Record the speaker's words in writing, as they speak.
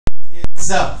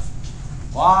itself.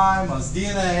 Why must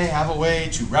DNA have a way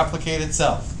to replicate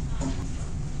itself?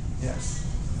 Yes.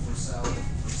 For cell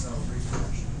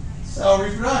reproduction. Cell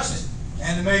reproduction.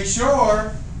 And to make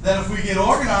sure that if we get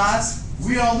organized,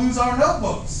 we don't lose our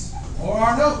notebooks or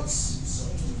our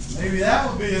notes. Maybe that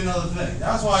would be another thing.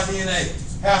 That's why DNA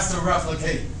has to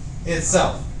replicate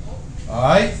itself.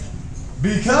 Alright?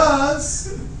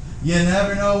 Because you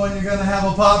never know when you're going to have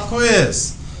a pop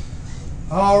quiz.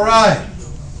 Alright.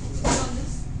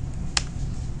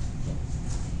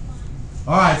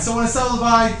 Alright, so when a cell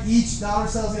divides, each daughter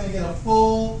cell is going to get a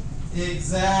full,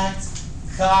 exact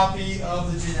copy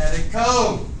of the genetic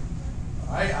code.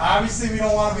 Alright, obviously we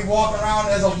don't want to be walking around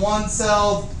as a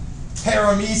one-celled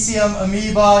paramecium,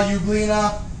 amoeba,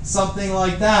 euglena, something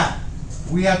like that.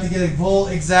 We have to get a full,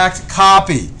 exact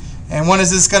copy. And when is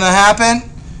this going to happen?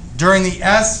 During the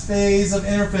S phase of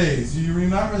interphase. Do you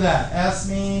remember that? S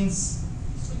means?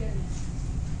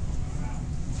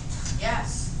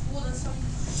 Yes.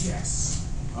 Yes.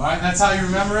 Alright, that's how you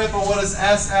remember it, but what does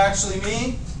S actually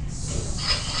mean?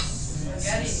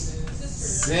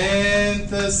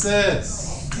 Synthesis.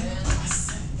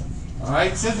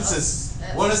 Alright, synthesis.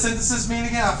 What does synthesis mean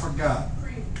again? I forgot.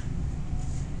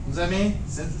 What does that mean?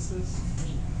 Synthesis?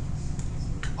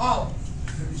 Oh.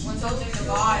 When something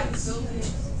divides.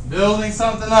 Building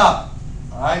something up.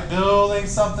 Alright, building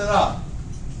something up.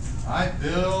 Alright,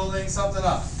 building something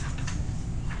up.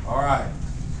 Alright.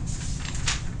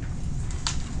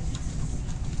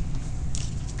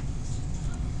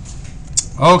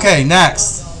 Okay,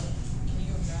 next. Can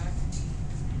you go back?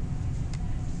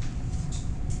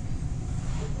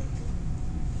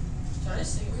 Try to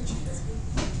see what you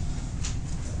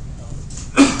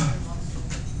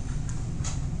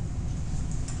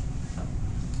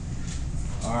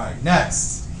Alright,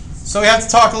 next. So we have to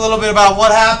talk a little bit about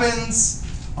what happens.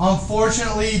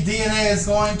 Unfortunately, DNA is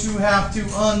going to have to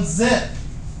unzip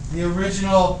the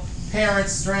original parent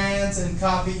strands and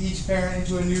copy each parent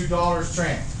into a new daughter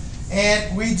strand.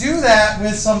 And we do that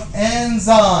with some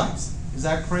enzymes. Is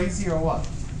that crazy or what?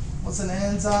 What's an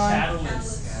enzyme?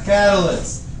 Catalyst.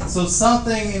 Catalyst. So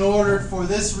something in order for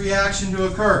this reaction to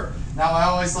occur. Now I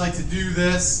always like to do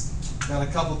this. Got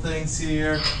a couple things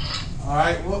here. All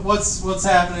right, what's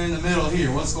happening in the middle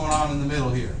here? What's going on in the middle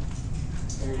here?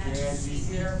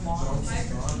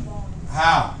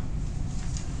 How?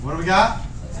 What do we got?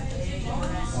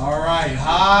 All right,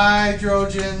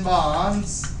 hydrogen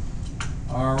bonds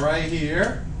are right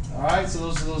here. All right, so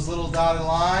those are those little dotted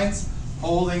lines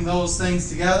holding those things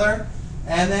together.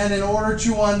 And then in order to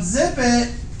unzip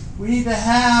it, we need to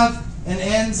have an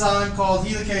enzyme called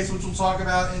helicase, which we'll talk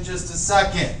about in just a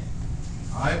second.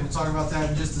 All right, we'll talk about that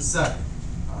in just a second.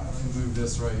 All right, let me move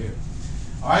this right here.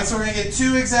 All right, so we're going to get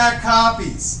two exact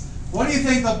copies. What do you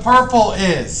think the purple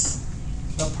is?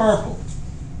 The purple.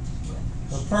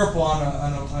 The purple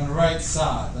on the right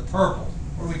side. The purple.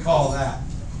 What do we call that?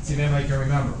 See if anybody can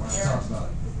remember when I talk about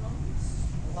it.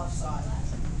 left side.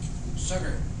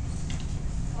 Sugar.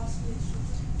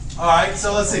 All right,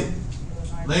 so let's see.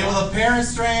 Label the parent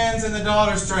strands and the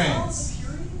daughter strands.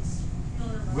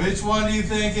 Which one do you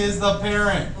think is the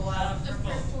parent?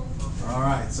 All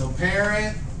right, so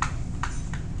parent,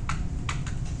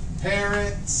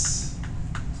 parents,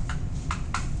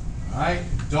 all right,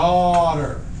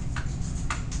 daughter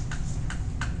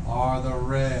are the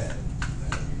red.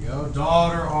 There we go,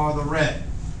 daughter are the red.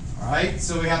 All right,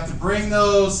 so we have to bring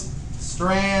those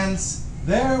strands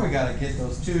there. We got to get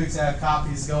those two exact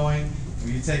copies going.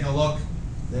 When you take a look,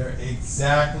 they're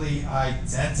exactly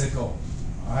identical.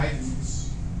 All right,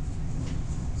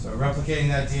 so replicating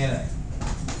that DNA.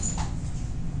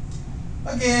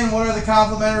 Again, what are the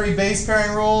complementary base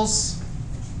pairing rules?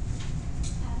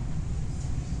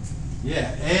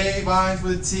 Yeah, A binds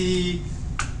with T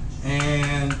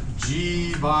and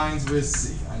G binds with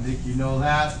C. I think you know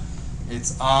that.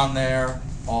 It's on there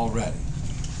already.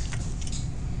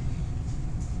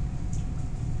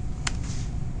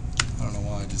 I don't know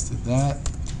why I just did that.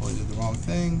 Probably did the wrong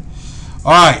thing.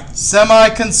 All right,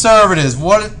 semi-conservatives.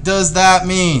 What does that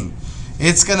mean?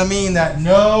 It's going to mean that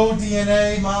no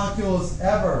DNA molecule is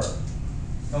ever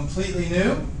completely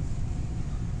new,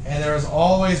 and there is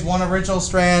always one original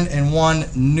strand and one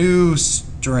new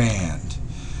strand.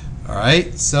 All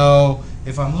right, so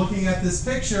if I'm looking at this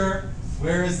picture,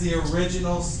 where is the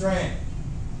original strand?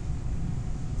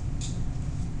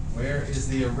 Where is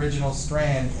the original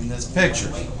strand in this picture?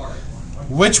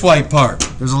 Which white part?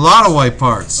 There's a lot of white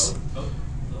parts.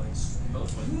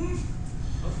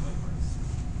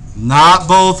 Not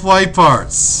both white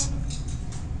parts.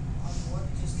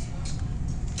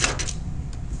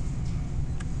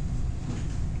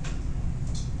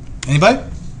 Anybody?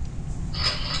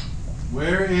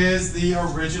 Where is the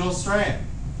original strand?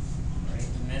 Right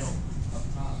in the middle. Up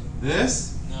top.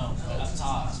 This? No, up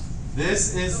top.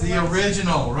 This is the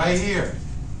original right here.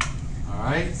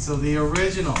 Alright, so the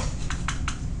original.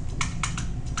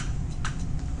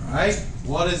 Alright,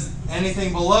 what is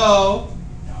anything below?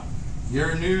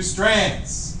 Your new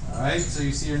strands. Alright, so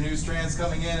you see your new strands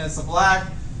coming in as the black,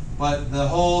 but the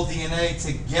whole DNA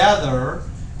together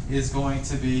is going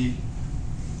to be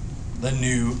the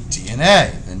new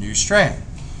DNA, the new strand.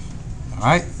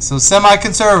 Alright, so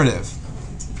semi-conservative.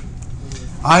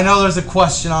 I know there's a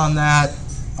question on that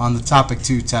on the topic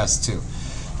 2 test too.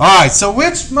 Alright, so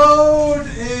which mode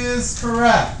is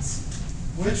correct?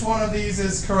 Which one of these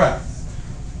is correct?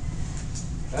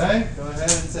 Okay, go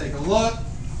ahead and take a look.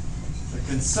 The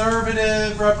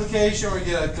conservative replication, where you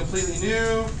get a completely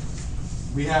new.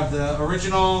 We have the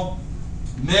original,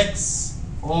 mix,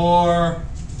 or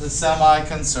the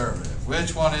semi-conservative.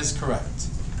 Which one is correct?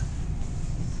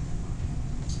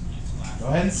 Go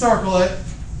ahead and circle it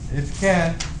if you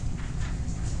can.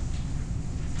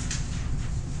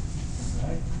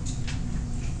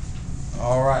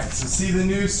 All right, so see the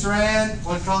new strand?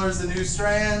 What color is the new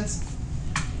strand?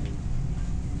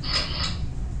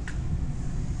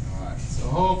 All right, so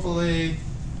hopefully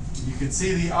you can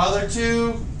see the other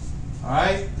two, all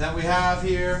right, that we have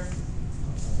here.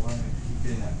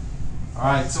 All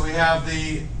right, so we have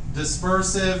the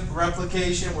dispersive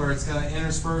replication where it's going to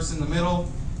intersperse in the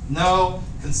middle. No.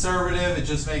 Conservative, it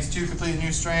just makes 2 completely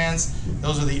new strands.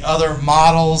 Those are the other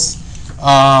models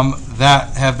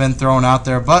that have been thrown out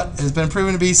there, but it's been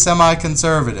proven to be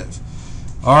semi-conservative.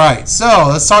 All right, so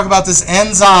let's talk about this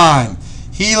enzyme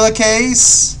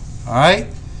helicase. All right,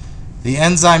 the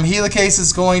enzyme helicase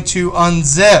is going to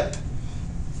unzip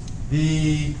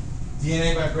the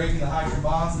DNA by breaking the hydrogen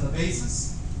bonds and the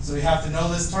bases. So we have to know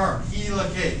this term,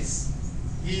 helicase.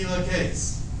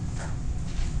 Helicase.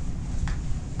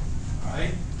 All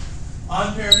right.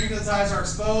 Unpaired nucleotides are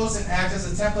exposed and act as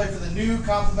a template for the new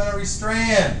complementary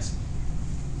strand.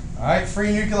 All right, free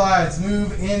nucleotides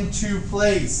move into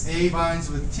place. A binds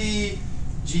with T,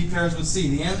 G pairs with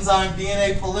C. The enzyme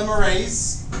DNA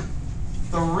polymerase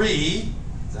 3,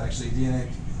 it's actually DNA,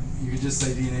 you could just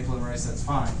say DNA polymerase, that's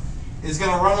fine, is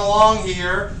going to run along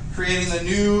here, creating the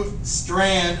new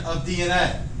strand of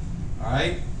DNA. All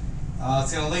right,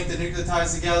 it's going to link the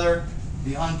nucleotides together.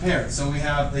 The unpaired. So we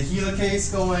have the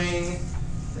helicase going,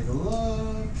 take a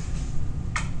look.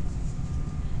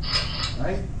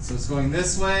 Right? So it's going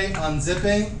this way,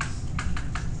 unzipping.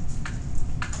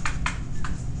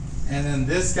 And then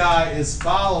this guy is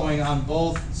following on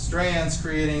both strands,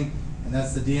 creating, and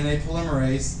that's the DNA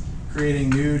polymerase,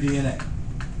 creating new DNA.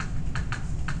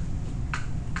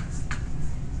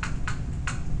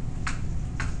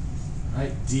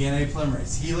 Right? DNA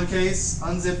polymerase. Helicase,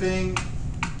 unzipping.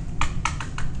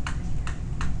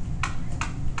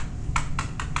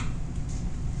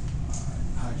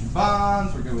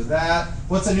 Bonds, we're good with that.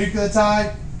 What's a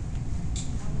nucleotide?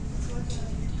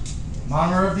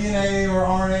 Monomer of DNA or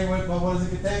RNA, what does it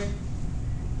contain?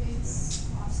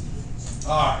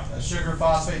 Alright, a sugar,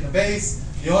 phosphate, and a base.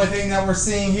 The only thing that we're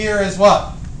seeing here is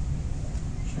what?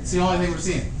 It's the only thing we're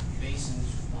seeing.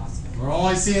 We're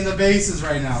only seeing the bases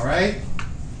right now, right?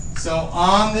 So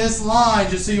on this line,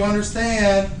 just so you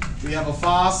understand, we have a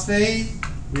phosphate,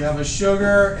 we have a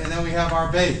sugar, and then we have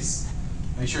our base.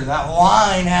 Make sure that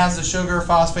line has the sugar,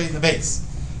 phosphate, and the base.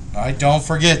 All right, don't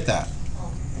forget that.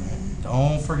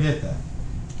 Don't forget that.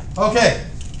 Okay.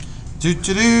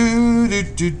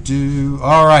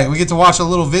 All right, we get to watch a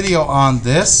little video on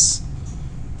this.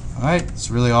 All right, it's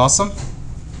really awesome.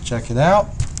 Check it out.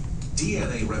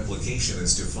 DNA replication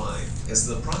is defined as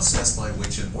the process by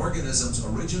which an organism's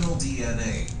original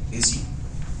DNA is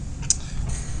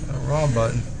Wrong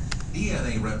button.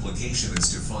 DNA replication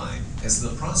is defined as the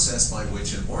process by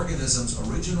which an organism's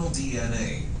original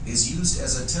DNA is used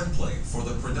as a template for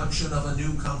the production of a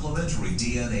new complementary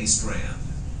DNA strand.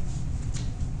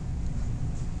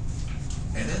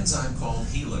 An enzyme called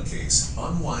helicase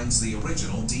unwinds the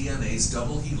original DNA's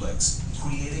double helix,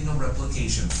 creating a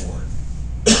replication fork.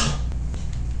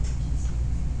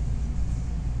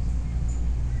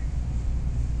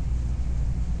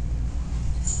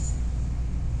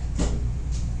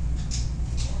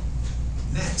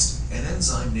 Next, an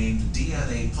enzyme named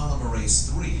DNA polymerase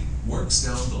 3 works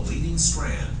down the leading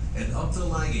strand and up the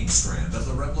lagging strand of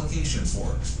the replication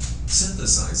fork,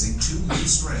 synthesizing 2 new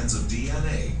strands of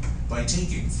DNA by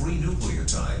taking free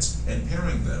nucleotides and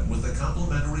pairing them with the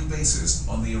complementary bases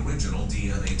on the original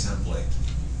DNA template.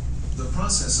 The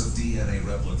process of DNA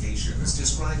replication is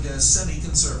described as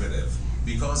semi-conservative.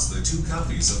 because the two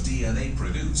copies of DNA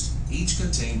produced each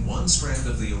contain one strand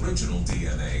of the original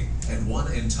DNA and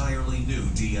one entirely new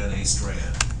DNA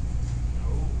strand.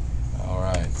 All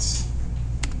right.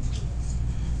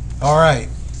 All right.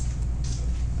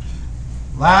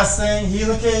 Last thing,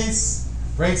 helicase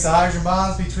breaks the hydrogen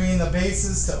bonds between the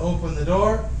bases to open the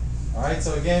door. All right,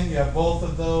 so again, you have both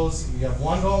of those. You have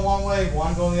one going one way,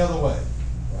 one going the other way,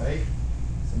 right?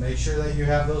 So make sure that you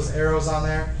have those arrows on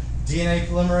there. DNA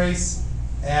polymerase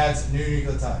adds new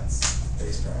nucleotides,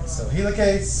 base pairing. So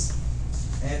helicase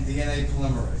and DNA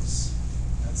polymerase.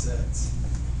 That's it.